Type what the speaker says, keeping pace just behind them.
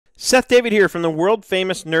Seth David here from the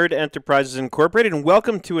world-famous Nerd Enterprises Incorporated, and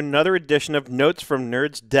welcome to another edition of Notes from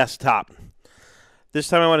Nerd's Desktop. This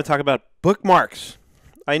time I want to talk about bookmarks.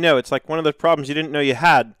 I know, it's like one of those problems you didn't know you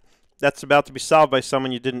had. That's about to be solved by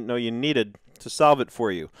someone you didn't know you needed to solve it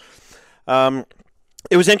for you.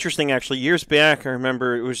 It was interesting, actually. Years back, I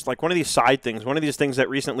remember it was like one of these side things, one of these things that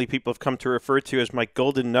recently people have come to refer to as my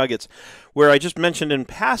golden nuggets, where I just mentioned in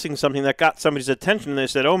passing something that got somebody's attention, and they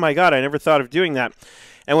said, oh my God, I never thought of doing that.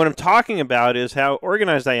 And what I'm talking about is how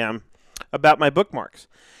organized I am about my bookmarks.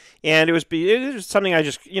 And it was something I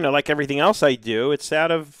just, like everything else I do, it's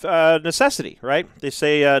out of necessity, right? They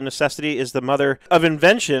say necessity is the mother of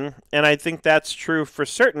invention, and I think that's true for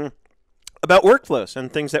certain about workflows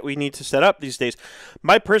and things that we need to set up these days.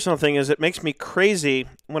 My personal thing is it makes me crazy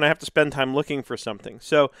when I have to spend time looking for something.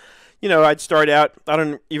 So, I'd start out, I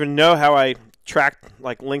don't even know how I tracked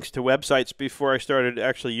like links to websites before I started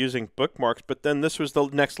actually using bookmarks, but then this was the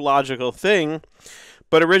next logical thing.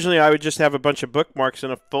 But originally I would just have a bunch of bookmarks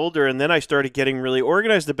in a folder, and then I started getting really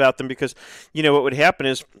organized about them because, what would happen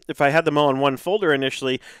is if I had them all in one folder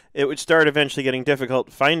initially, it would start eventually getting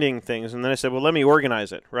difficult finding things. And then I said, well, let me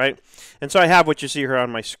organize it, right? And so I have what you see here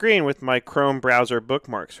on my screen with my Chrome browser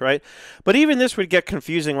bookmarks, right? But even this would get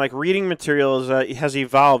confusing. Like reading materials has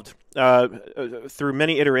evolved through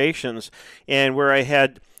many iterations, and where I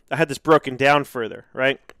had this broken down further,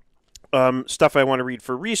 right? Stuff I want to read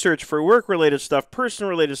for research, for work-related stuff,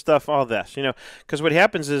 person-related stuff, all this, because what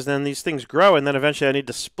happens is then these things grow, and then eventually I need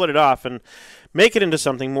to split it off and make it into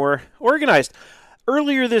something more organized.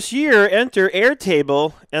 Earlier this year, enter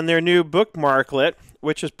Airtable and their new Bookmarklet,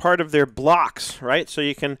 which is part of their blocks, right? So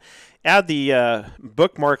you can add the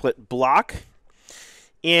Bookmarklet Block,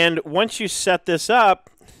 and once you set this up,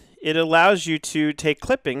 it allows you to take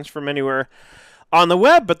clippings from anywhere on the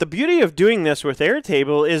web. But the beauty of doing this with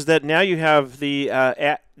Airtable is that now you have the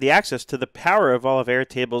access to the power of all of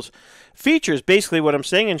Airtable's features. Basically, what I'm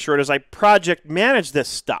saying in short is I project manage this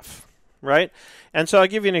stuff, right? And so I'll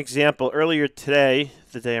give you an example. Earlier today,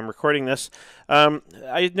 the day I'm recording this,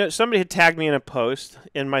 somebody had tagged me in a post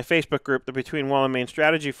in my Facebook group, the Between Wall and Main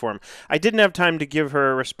Strategy Forum. I didn't have time to give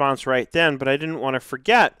her a response right then, but I didn't want to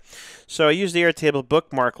forget. So I used the Airtable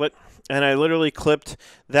Bookmarklet, and I literally clipped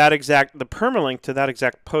the permalink to that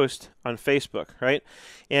exact post on Facebook, right?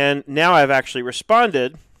 And now I've actually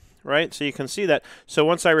responded, right? So you can see that. So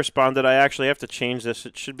once I responded, I actually have to change this.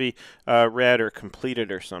 It should be read or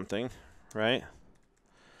completed or something, right?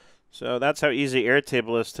 So that's how easy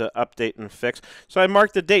Airtable is to update and fix. So I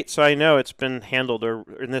marked the date so I know it's been handled, or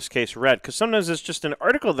in this case read, because sometimes it's just an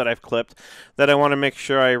article that I've clipped that I want to make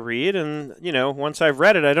sure I read, and once I've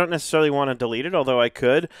read it, I don't necessarily want to delete it, although I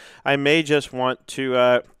could. I may just want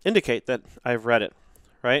to indicate that I've read it,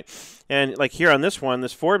 right? And like here on this one,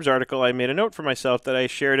 this Forbes article, I made a note for myself that I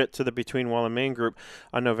shared it to the Between Wall and Main group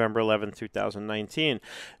on November 11, 2019.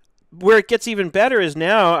 Where it gets even better is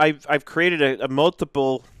now I've created a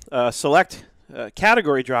multiple select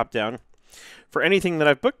category drop-down for anything that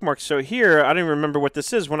I've bookmarked. So here, I don't even remember what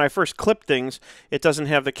this is. When I first clip things, it doesn't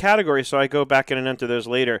have the category, so I go back in and enter those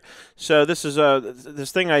later. So this is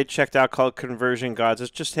this thing I checked out called Conversion Gods.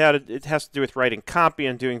 It has to do with writing copy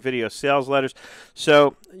and doing video sales letters.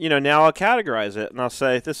 So, now I'll categorize it, and I'll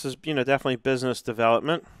say this is, definitely business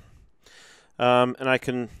development. And I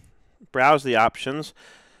can browse the options.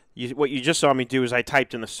 What you just saw me do is I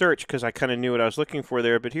typed in the search because I kind of knew what I was looking for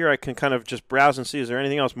there. But here I can kind of just browse and see, is there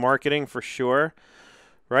anything else? Marketing for sure,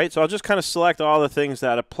 right? So I'll just kind of select all the things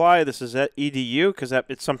that apply. This is at EDU because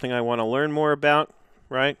it's something I want to learn more about,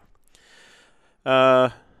 right?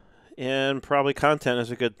 And probably content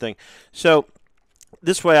is a good thing. So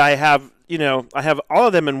this way I have all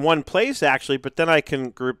of them in one place actually, but then I can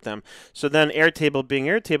group them. So then Airtable being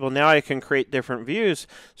Airtable, now I can create different views.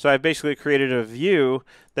 So I've basically created a view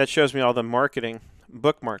that shows me all the marketing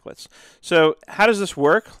bookmarklets. So how does this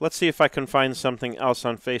work? Let's see if I can find something else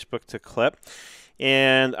on Facebook to clip.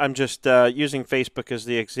 And I'm just using Facebook as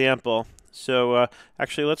the example. So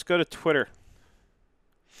actually, let's go to Twitter.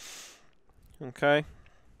 Okay.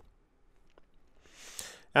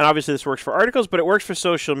 And obviously this works for articles, but it works for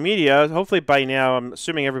social media. Hopefully by now, I'm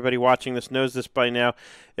assuming everybody watching this knows this by now.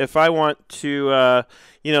 If I want to,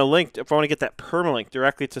 link, if I want to get that permalink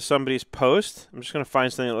directly to somebody's post, I'm just going to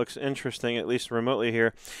find something that looks interesting, at least remotely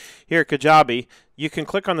here. Here at Kajabi, you can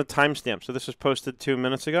click on the timestamp. So this was posted 2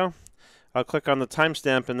 minutes ago. I'll click on the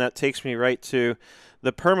timestamp, and that takes me right to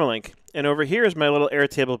the permalink. And over here is my little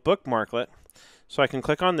Airtable bookmarklet. So I can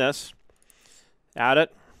click on this, add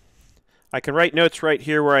it. I can write notes right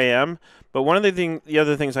here where I am, but one of the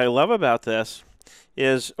other things I love about this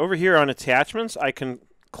is over here on attachments, I can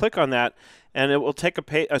click on that and it will take a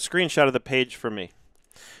screenshot of the page for me,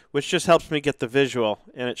 which just helps me get the visual,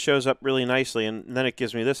 and it shows up really nicely. And then it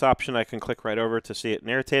gives me this option. I can click right over to see it in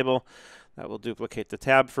Airtable. That will duplicate the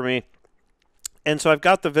tab for me. And so I've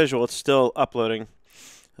got the visual. It's still uploading.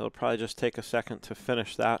 It'll probably just take a second to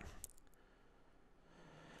finish that.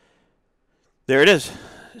 There it is.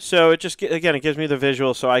 So it just, again, it gives me the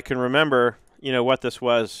visual so I can remember, you know, what this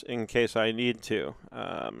was in case I need to.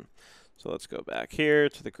 So let's go back here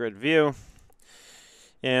to the grid view.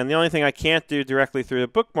 And the only thing I can't do directly through the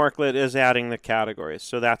Bookmarklet is adding the categories.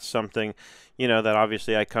 So that's something, you know, that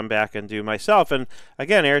obviously I come back and do myself. And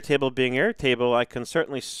again, Airtable being Airtable, I can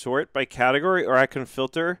certainly sort by category, or I can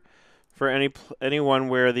filter for anyone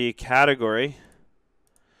where the category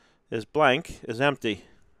is blank, is empty,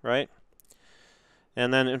 right?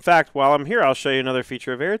 And then, in fact, while I'm here, I'll show you another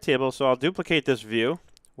feature of Airtable. So I'll duplicate this view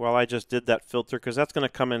while I just did that filter, because that's going to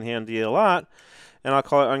come in handy a lot. And I'll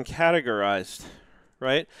call it uncategorized,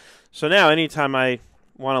 right? So now anytime I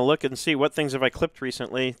want to look and see what things have I clipped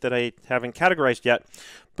recently that I haven't categorized yet,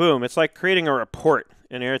 boom, it's like creating a report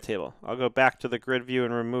in Airtable. I'll go back to the grid view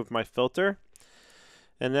and remove my filter.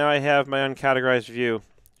 And now I have my uncategorized view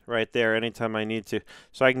right there anytime I need to.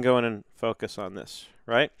 So I can go in and focus on this,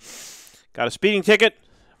 right? Got a speeding ticket,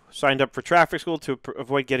 signed up for traffic school to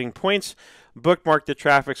avoid getting points, bookmarked the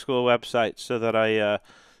traffic school website so that I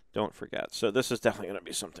don't forget. So this is definitely going to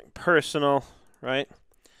be something personal, right?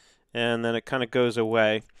 And then it kind of goes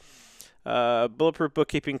away. Bulletproof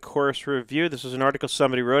Bookkeeping Course Review. This is an article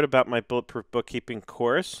somebody wrote about my Bulletproof Bookkeeping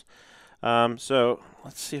course. So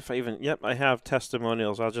let's see if I even, yep, I have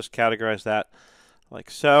testimonials. I'll just categorize that like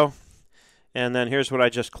so. And then here's what I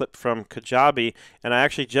just clipped from Kajabi. And I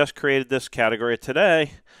actually just created this category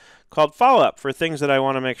today called follow-up for things that I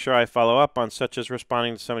want to make sure I follow up on, such as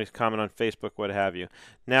responding to somebody's comment on Facebook, what have you.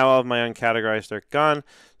 Now all of my uncategorized are gone,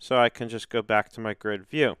 so I can just go back to my grid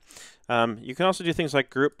view. You can also do things like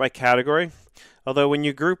group by category. Although when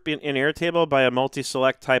you group in Airtable by a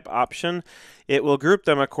multi-select type option, it will group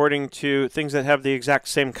them according to things that have the exact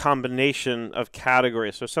same combination of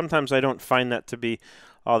categories. So sometimes I don't find that to be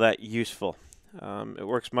all that useful. It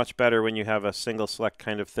works much better when you have a single select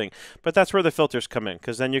kind of thing. But that's where the filters come in,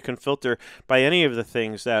 because then you can filter by any of the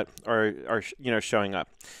things that are showing up.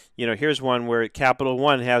 You know, here's one where Capital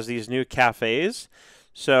One has these new cafes.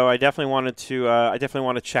 So I definitely wanted to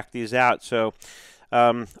want to check these out. So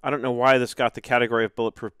I don't know why this got the category of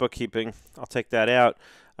bulletproof bookkeeping. I'll take that out.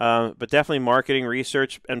 But definitely marketing,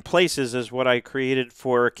 research, and places is what I created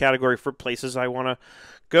for a category for places I want to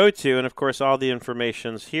go to. And of course, all the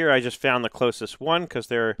information's here. I just found the closest one because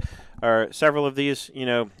there are several of these, in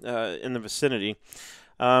the vicinity.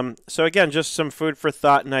 So again, just some food for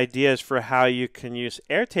thought and ideas for how you can use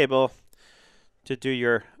Airtable to do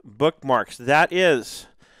your bookmarks. That is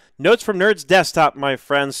Notes from Nerd's Desktop, my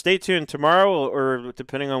friends. Stay tuned tomorrow, or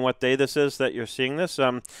depending on what day this is that you're seeing this.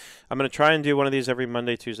 I'm going to try and do one of these every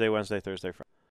Monday, Tuesday, Wednesday, Thursday, Friday.